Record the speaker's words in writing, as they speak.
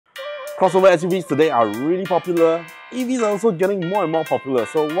Crossover SUVs today are really popular. EVs are also getting more and more popular.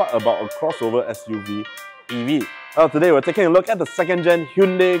 So what about a crossover SUV EV? Well, today we're taking a look at the second-gen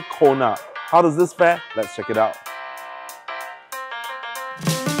Hyundai Kona. How does this fare? Let's check it out.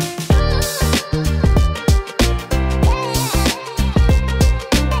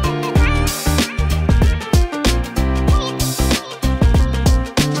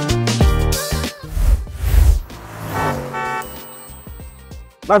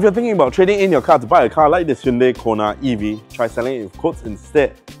 Now, if you're thinking about trading in your car to buy a car like this Hyundai Kona EV, try selling it with Coates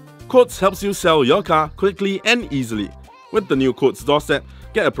instead. Coates helps you sell your car quickly and easily. With the new Coates doorstep,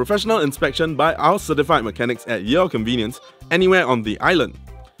 get a professional inspection by our certified mechanics at your convenience, anywhere on the island.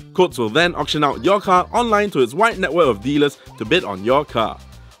 Coates will then auction out your car online to its wide network of dealers to bid on your car.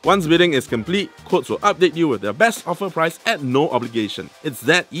 Once bidding is complete, Coates will update you with their best offer price at no obligation. It's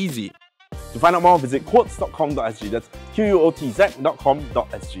that easy. To find out more, visit quotes.com.sg. That's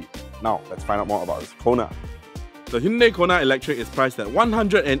quotes.com.sg. Now, let's find out more about this Kona. The Hyundai Kona Electric is priced at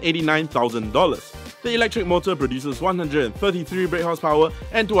 $189,000. The electric motor produces 133 brake horsepower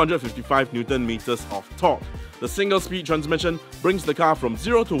and 255 Nm of torque. The single-speed transmission brings the car from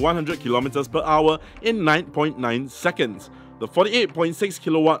 0 to 100 km per hour in 9.9 seconds. The 48.6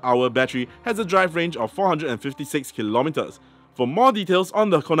 kWh battery has a drive range of 456 km. For more details on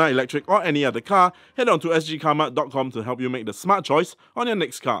the Kona Electric or any other car, head on to Sgcarmart.com to help you make the smart choice on your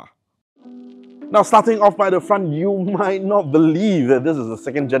next car. Now, starting off by the front, you might not believe that this is the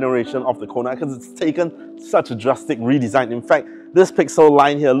second generation of the Kona because it's taken such a drastic redesign. In fact, this pixel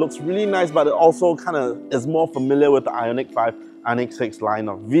line here looks really nice, but it also kind of is more familiar with the Ioniq 5, Ioniq 6 line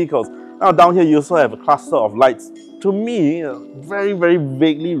of vehicles. Now, down here you also have a cluster of lights. To me, very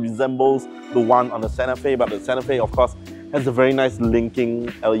vaguely resembles the one on the Santa Fe, but the Santa Fe, of course, has a very nice linking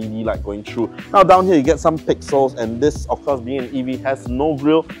LED light going through. Now, down here you get some pixels, and this, of course, being an EV, has no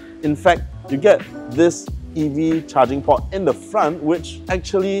grille. In fact, you get this EV charging port in the front, which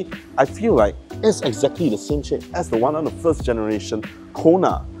actually I feel like is exactly the same shape as the one on the first generation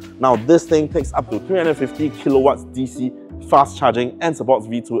Kona. Now, this thing takes up to 350 kilowatts DC fast charging and supports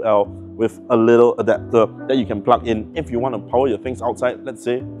V2L with a little adapter that you can plug in if you want to power your things outside, let's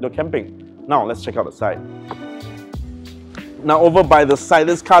say you're camping. Now, let's check out the side. Now, over by the side,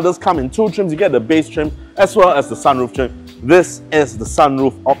 this car does come in two trims. You get the base trim as well as the sunroof trim. This is the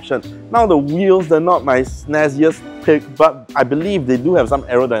sunroof option. Now, the wheels, they're not my snazziest pick, but I believe they do have some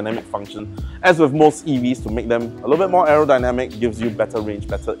aerodynamic function. As with most EVs, to make them a little bit more aerodynamic, gives you better range,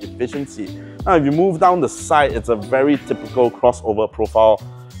 better efficiency. Now, if you move down the side, it's a very typical crossover profile.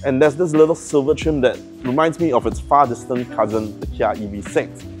 And there's this little silver trim that reminds me of its far distant cousin, the Cat A COE EV.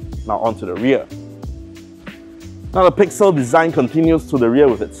 Now, onto the rear. Now, the pixel design continues to the rear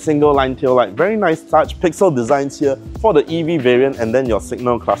with its single line tail light. Very nice touch. Pixel designs here for the EV variant, and then your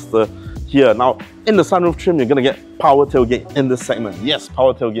signal cluster here. Now, in the sunroof trim, you're going to get power tailgate in this segment. Yes,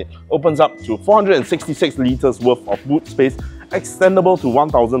 power tailgate opens up to 466 liters worth of boot space, extendable to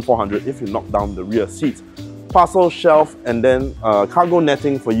 1,400 if you knock down the rear seats. Parcel shelf, and then cargo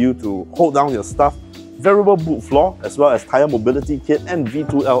netting for you to hold down your stuff. Variable boot floor, as well as tire mobility kit and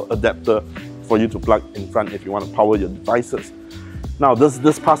V2L adapter for you to plug in front if you want to power your devices. Now, does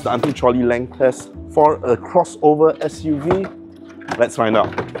this pass the anti-trolley length test for a crossover SUV? Let's find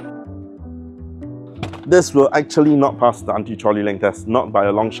out. This will actually not pass the anti-trolley length test, not by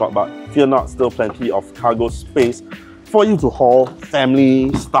a long shot, but fear not, still plenty of cargo space for you to haul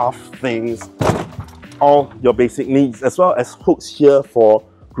family, stuff, things, all your basic needs, as well as hooks here for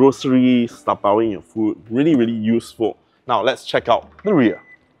groceries, tapaoing your food. Really useful. Now, let's check out the rear.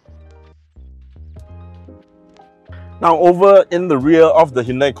 Now, over in the rear of the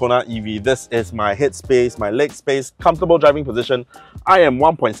Hyundai Kona EV, this is my head space, my leg space, comfortable driving position. I am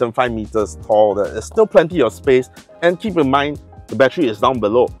 1.75 meters tall. There is still plenty of space, and keep in mind, the battery is down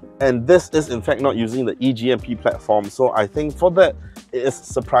below. And this is in fact not using the eGMP platform, so I think for that, it is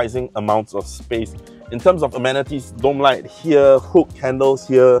surprising amounts of space. In terms of amenities, dome light here, hook handles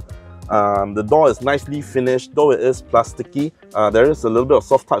here. The door is nicely finished, though it is plasticky. There is a little bit of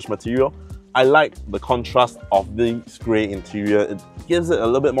soft touch material. I like the contrast of this grey interior. It gives it a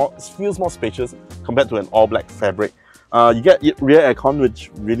little bit more, it feels more spacious compared to an all-black fabric. You get rear aircon, which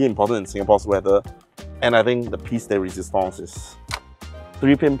is really important in Singapore's weather. And I think the piece de resistance is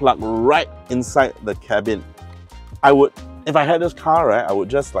 3-pin plug right inside the cabin. If I had this car, right, I would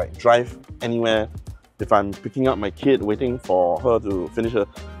just like drive anywhere. If I'm picking up my kid, waiting for her to finish her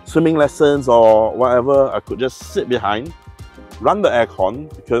swimming lessons or whatever, I could just sit behind, run the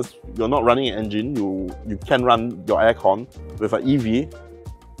aircon, because you're not running an engine, you can run your aircon with an EV,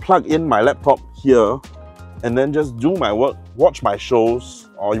 plug in my laptop here, and then just do my work, watch my shows,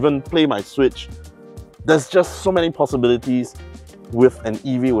 or even play my Switch. There's just so many possibilities with an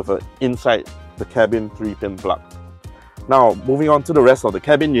EV with an inside the cabin 3-pin plug. Now, moving on to the rest of the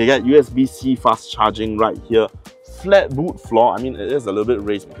cabin, you get USB-C fast charging right here. Flat boot floor, I mean it is a little bit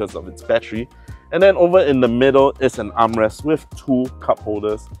raised because of its battery. And then over in the middle is an armrest with 2 cup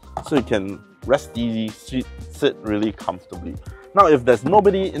holders, so you can rest easy, sit really comfortably. Now if there's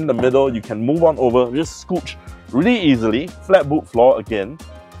nobody in the middle, you can move on over, just scooch really easily, flat boot floor again,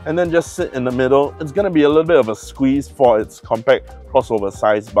 and then just sit in the middle. It's going to be a little bit of a squeeze for its compact crossover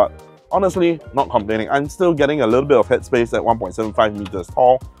size, but honestly, not complaining. I'm still getting a little bit of headspace at 1.75 meters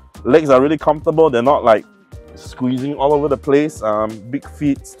tall. Legs are really comfortable, they're not like squeezing all over the place. Big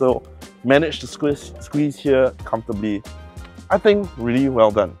feet still manage to squeeze here comfortably. I think really well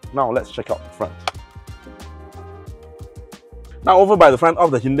done. Now let's check out the front. Now over by the front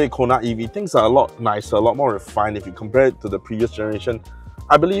of the Hyundai Kona EV, things are a lot nicer, a lot more refined if you compare it to the previous generation.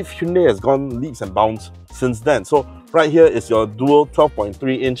 I believe Hyundai has gone leaps and bounds since then. So right here is your dual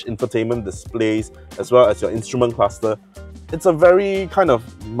 12.3-inch infotainment displays as well as your instrument cluster. It's a very kind of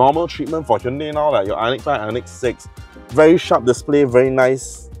normal treatment for Hyundai now, like your Ioniq 5, Ioniq 6. Very sharp display, very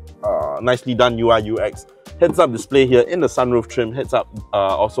nice, nicely done UI UX. Heads-up display here in the sunroof trim. Heads-up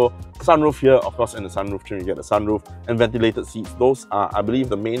also sunroof here, of course in the sunroof trim you get the sunroof and ventilated seats. Those are, I believe,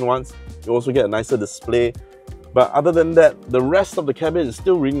 the main ones. You also get a nicer display. But other than that, the rest of the cabin is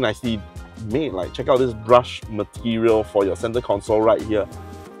still really nicely made. Like, check out this brushed material for your center console right here.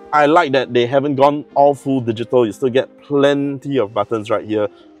 I like that they haven't gone all full digital. You still get plenty of buttons right here.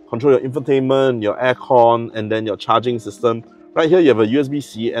 Control your infotainment, your aircon, and then your charging system. Right here you have a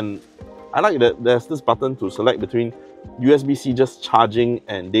USB-C, and I like that there's this button to select between USB-C just charging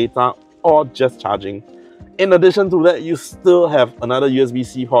and data, or just charging. In addition to that, you still have another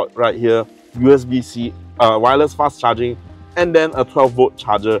USB-C port right here, USB-C wireless fast charging, and then a 12-volt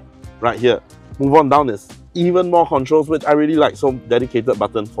charger right here. Move on down is even more controls, which I really like. So dedicated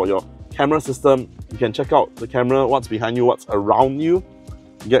button for your camera system. You can check out the camera, what's behind you, what's around you.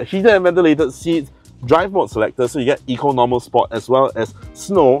 You get heated and ventilated seats, drive mode selector, so you get eco, normal, sport, as well as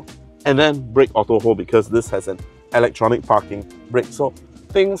snow, and then brake auto hold because this has an electronic parking brake. So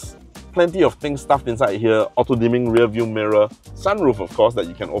plenty of things stuffed inside here. Auto dimming rear view mirror, sunroof of course that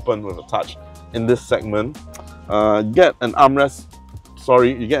you can open with a touch in this segment. You get an armrest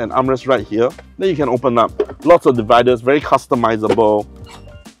right here that you can open up. Lots of dividers, very customizable,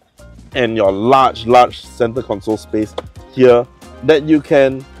 and your large center console space here that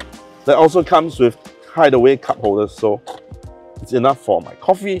also comes with hideaway cup holders, so it's enough for my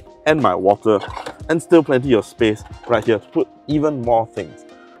coffee and my water, and still plenty of space right here to put even more things.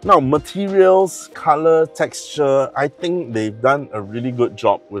 Now, materials, color, texture, I think they've done a really good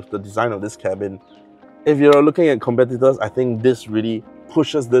job with the design of this cabin. If you're looking at competitors, I think this really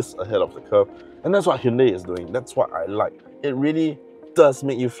pushes this ahead of the curve. And that's what Hyundai is doing. That's what I like. It really does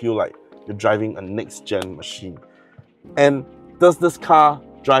make you feel like you're driving a next-gen machine. And does this car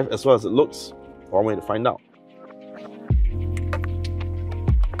drive as well as it looks? One way to find out.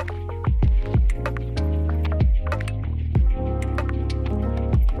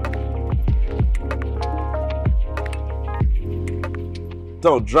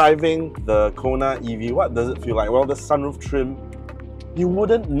 So driving the Kona EV, what does it feel like? Well, the sunroof trim, you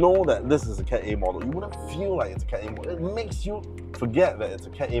wouldn't know that this is a Cat A model. You wouldn't feel like it's a Cat A model. It makes you forget that it's a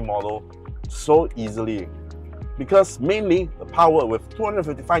Cat A model so easily. Because mainly the power with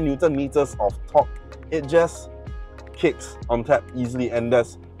 255 Newton meters of torque, it just kicks on tap easily, and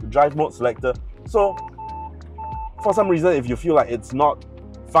there's the drive mode selector. So for some reason, if you feel like it's not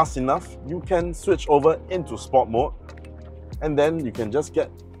fast enough, you can switch over into sport mode, and then you can just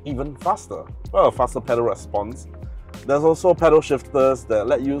get even faster. Well, a faster pedal response. There's also pedal shifters that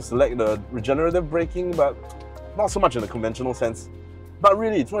let you select the regenerative braking, but not so much in the conventional sense. But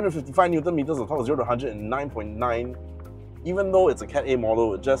really, 255 Newton meters of torque, 0 to 100 in 9.9. Even though it's a Cat A model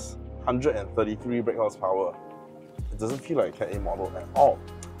with just 133 brake horsepower, it doesn't feel like a Cat A model at all.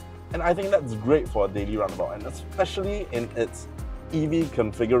 And I think that's great for a daily runabout, and especially in its EV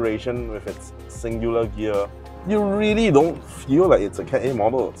configuration with its singular gear, you really don't feel like it's a Cat A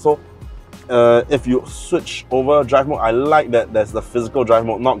model. So if you switch over drive mode, I like that there's the physical drive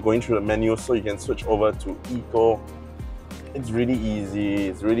mode, not going through the menu, so you can switch over to eco. It's really easy,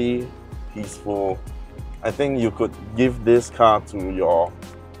 it's really peaceful. I think you could give this car to your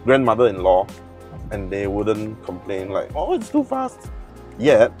grandmother-in-law and they wouldn't complain like, oh, it's too fast.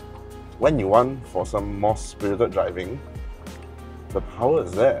 Yet, when you want for some more spirited driving, the power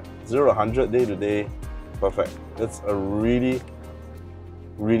is there. 0 to 100 day to day, perfect. It's a really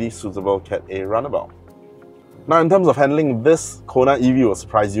suitable Cat A runabout. Now, in terms of handling, this Kona EV will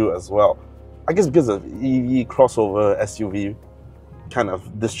surprise you as well. I guess because of EV crossover SUV kind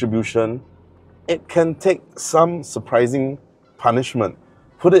of distribution, it can take some surprising punishment.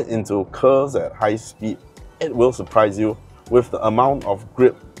 Put it into curves at high speed, it will surprise you with the amount of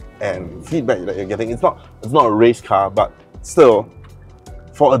grip and feedback that you're getting. It's not a race car, but still,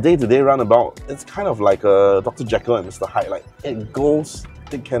 for a day-to-day runabout, it's kind of like a Dr. Jekyll and Mr. Hyde. Like,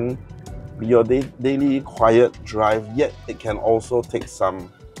 it can be your daily quiet drive, yet it can also take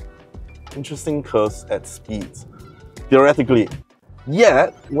some interesting curves at speeds, theoretically.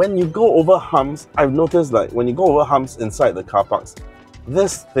 Yet, when you go over humps, I've noticed that when you go over humps inside the car parks,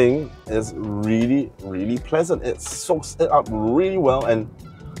 this thing is really, really pleasant. It soaks it up really well and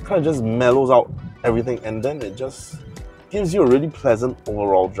kind of just mellows out everything, and then it just gives you a really pleasant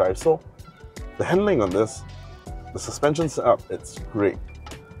overall drive. So the handling on this, the suspension setup, it's great.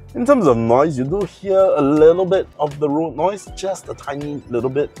 In terms of noise, you do hear a little bit of the road noise, just a tiny little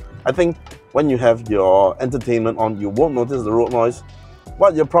bit. I think when you have your entertainment on, you won't notice the road noise.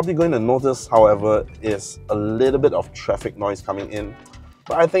 What you're probably going to notice, however, is a little bit of traffic noise coming in.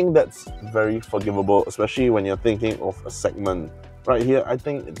 But I think that's very forgivable, especially when you're thinking of a segment. Right here, I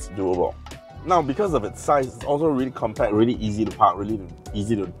think it's doable. Now, because of its size, it's also really compact, really easy to park, really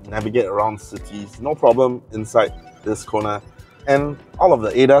easy to navigate around cities. No problem inside this Kona. And all of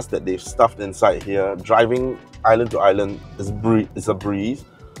the ADAS that they've stuffed inside here, driving island to island is a breeze.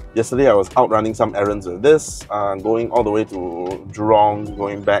 Yesterday I was out running some errands with this, going all the way to Jurong,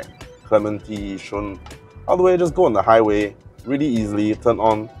 going back, Clementi, Shun, all the way, just go on the highway really easily, turn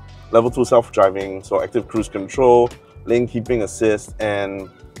on level 2 self-driving, so active cruise control, lane keeping assist, and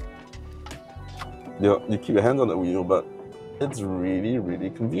you keep your hands on the wheel, but it's really,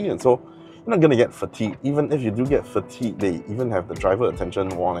 really convenient. So you're not going to get fatigued. Even if you do get fatigued, they even have the driver attention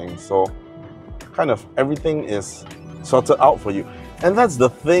warning. So kind of everything is sorted out for you. And that's the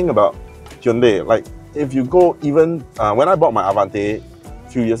thing about Hyundai. Like, if you go even, when I bought my Avante a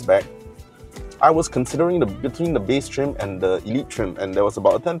few years back, I was considering between the base trim and the elite trim, and there was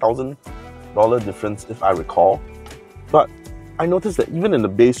about a $10,000 difference if I recall. But I noticed that even in the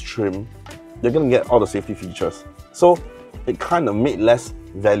base trim, you're going to get all the safety features. So it kind of made less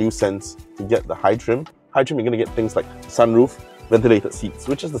value sense to get the high trim. High trim, you're going to get things like sunroof, ventilated seats,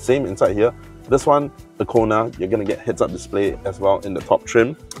 which is the same inside here. This one, the Kona, you're going to get heads-up display as well in the top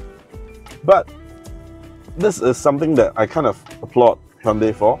trim. But this is something that I kind of applaud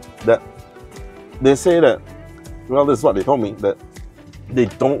Hyundai for, that they say that, well, this is what they told me, that they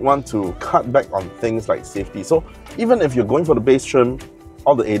don't want to cut back on things like safety. So even if you're going for the base trim,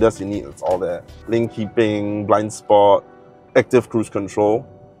 all the ADAS you need, it's all there. Lane keeping, blind spot, active cruise control,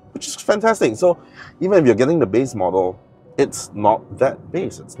 which is fantastic. So even if you're getting the base model, it's not that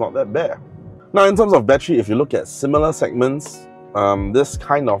base, it's not that bare. Now, in terms of battery, if you look at similar segments, this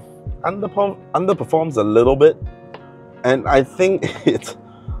kind of underperforms a little bit, and I think it's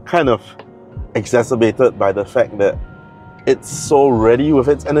kind of exacerbated by the fact that it's so ready with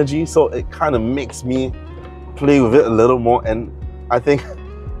its energy, so it kind of makes me play with it a little more, and I think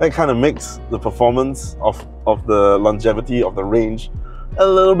that kind of makes the performance of the longevity of the range a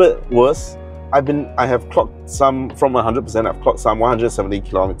little bit worse. I have clocked some, from 100%, I've clocked some 170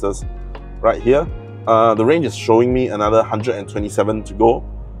 kilometers right here. The range is showing me another 127 to go.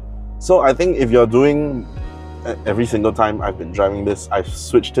 So I think if you're doing, every single time I've been driving this, I've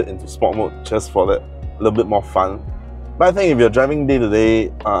switched it into sport mode just for that little bit more fun. But I think if you're driving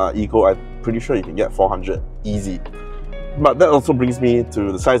day-to-day eco, I'm pretty sure you can get 400 easy. But that also brings me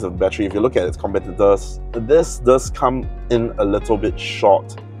to the size of the battery. If you look at its competitors, this does come in a little bit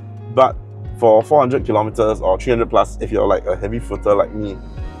short. But for 400 kilometers or 300 plus, if you're like a heavy footer like me,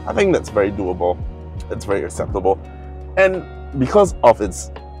 I think that's very doable. It's very acceptable. And because of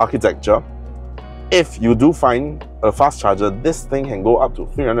its architecture, if you do find a fast charger, this thing can go up to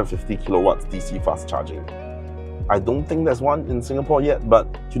 350 kilowatts DC fast charging. I don't think there's one in Singapore yet,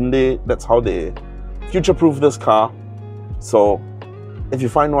 but Hyundai, that's how they future-proof this car. So if you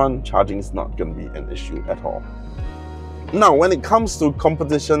find one, charging is not going to be an issue at all. Now, when it comes to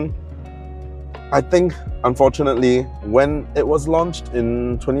competition, I think, unfortunately, when it was launched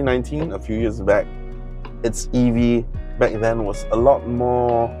in 2019, a few years back, its EV back then was a lot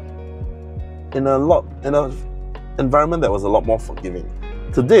more in an environment that was a lot more forgiving.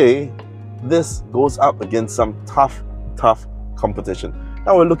 Today, this goes up against some tough competition.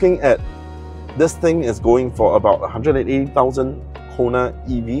 Now we're looking at, this thing is going for about 180,000 Kona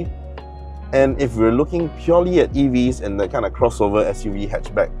EV. And if we're looking purely at EVs in the kind of crossover SUV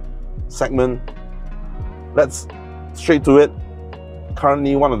hatchback segment, let's straight to it.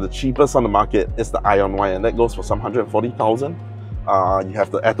 currently one of the cheapest on the market is the Ion Y, and that goes for some 140,000. You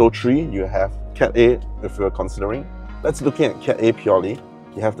have the Atto 3, you have Cat A if you're considering. Let's looking at Cat A purely.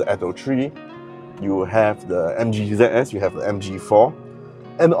 You have the Atto 3, you have the MG ZS, you have the MG4,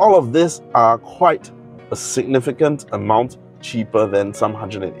 and all of this are quite a significant amount cheaper than some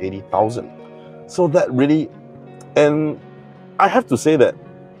 180,000. So that really, and I have to say that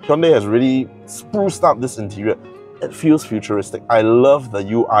Hyundai has really spruced up this interior. It feels futuristic. I love the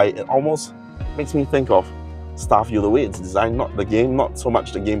UI. It almost makes me think of Starfield, the way it's designed, not the game, not so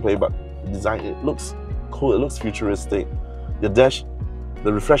much the gameplay, but the design. It looks cool, it looks futuristic. The dash,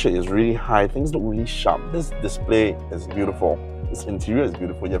 the refresh rate is really high, things look really sharp. This display is beautiful. This interior is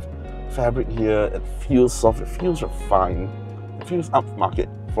beautiful. You have fabric here, it feels soft, it feels refined, it feels upmarket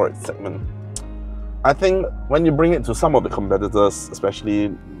for its segment. I think when you bring it to some of the competitors,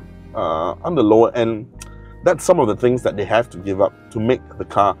 especially on the lower end, that's some of the things that they have to give up to make the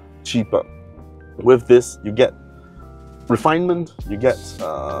car cheaper. With this, you get refinement, you get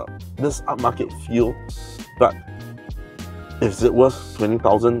this upmarket feel, but is it worth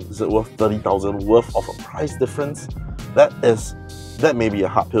 20,000? Is it worth 30,000 worth of a price difference? That may be a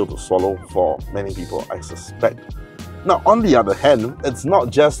hard pill to swallow for many people, I suspect. Now, on the other hand, it's not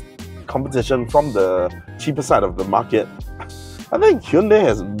just competition from the cheaper side of the market. I think Hyundai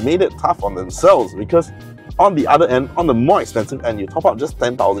has made it tough on themselves, because on the other end, on the more expensive end, you top up just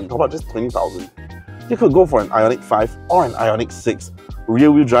 10,000, top up just 20,000. You could go for an Ioniq 5 or an Ioniq 6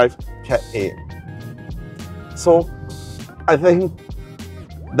 rear-wheel drive Cat A. So I think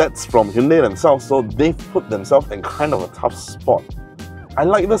that's from Hyundai themselves, so they've put themselves in kind of a tough spot. I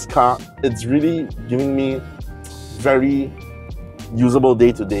like this car. It's really giving me very usable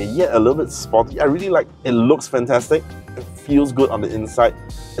day-to-day, yet a little bit sporty. I really like it. Looks fantastic. It feels good on the inside.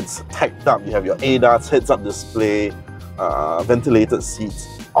 It's tacked up. You have your ADAS, heads-up display, ventilated seats,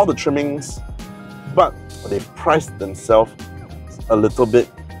 all the trimmings, but they've priced themselves a little bit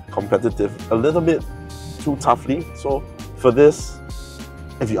competitive, a little bit too toughly. So for this,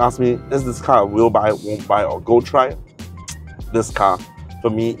 if you ask me, is this car a will buy, won't buy, or go try? This car, for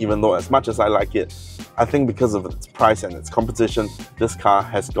me, even though as much as I like it, I think because of its price and its competition, this car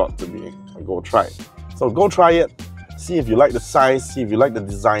has got to be a go try. So go try it, see if you like the size, see if you like the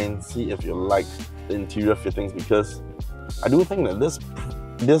design, see if you like the interior fittings, because I do think that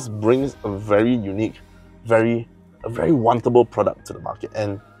this brings a very unique, a very wantable product to the market.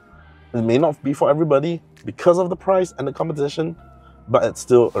 And it may not be for everybody because of the price and the competition, but it's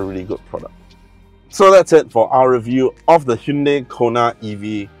still a really good product. So that's it for our review of the Hyundai Kona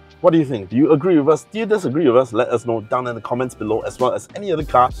EV. What do you think? Do you agree with us? Do you disagree with us? Let us know down in the comments below, as well as any other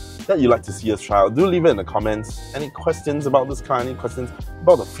car that you'd like to see us try out. Do leave it in the comments. Any questions about this car, any questions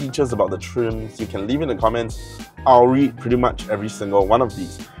about the features, about the trims, you can leave it in the comments. I'll read pretty much every single one of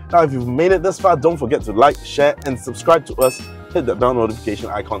these. Now, if you've made it this far, don't forget to like, share, and subscribe to us. Hit that bell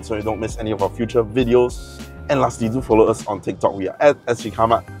notification icon so you don't miss any of our future videos. And lastly, do follow us on TikTok. We are at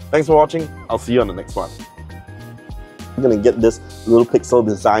Sgcarmart. Thanks for watching. I'll see you on the next one. I'm gonna get this little pixel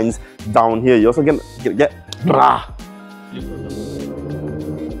designs down here. You're also gonna get blah.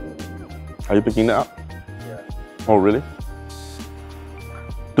 Are you picking that up? Yeah. Oh, really?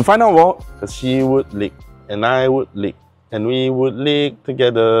 To find out more, because she would lick and I would lick and we would lick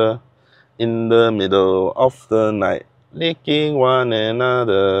together in the middle of the night, licking one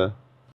another.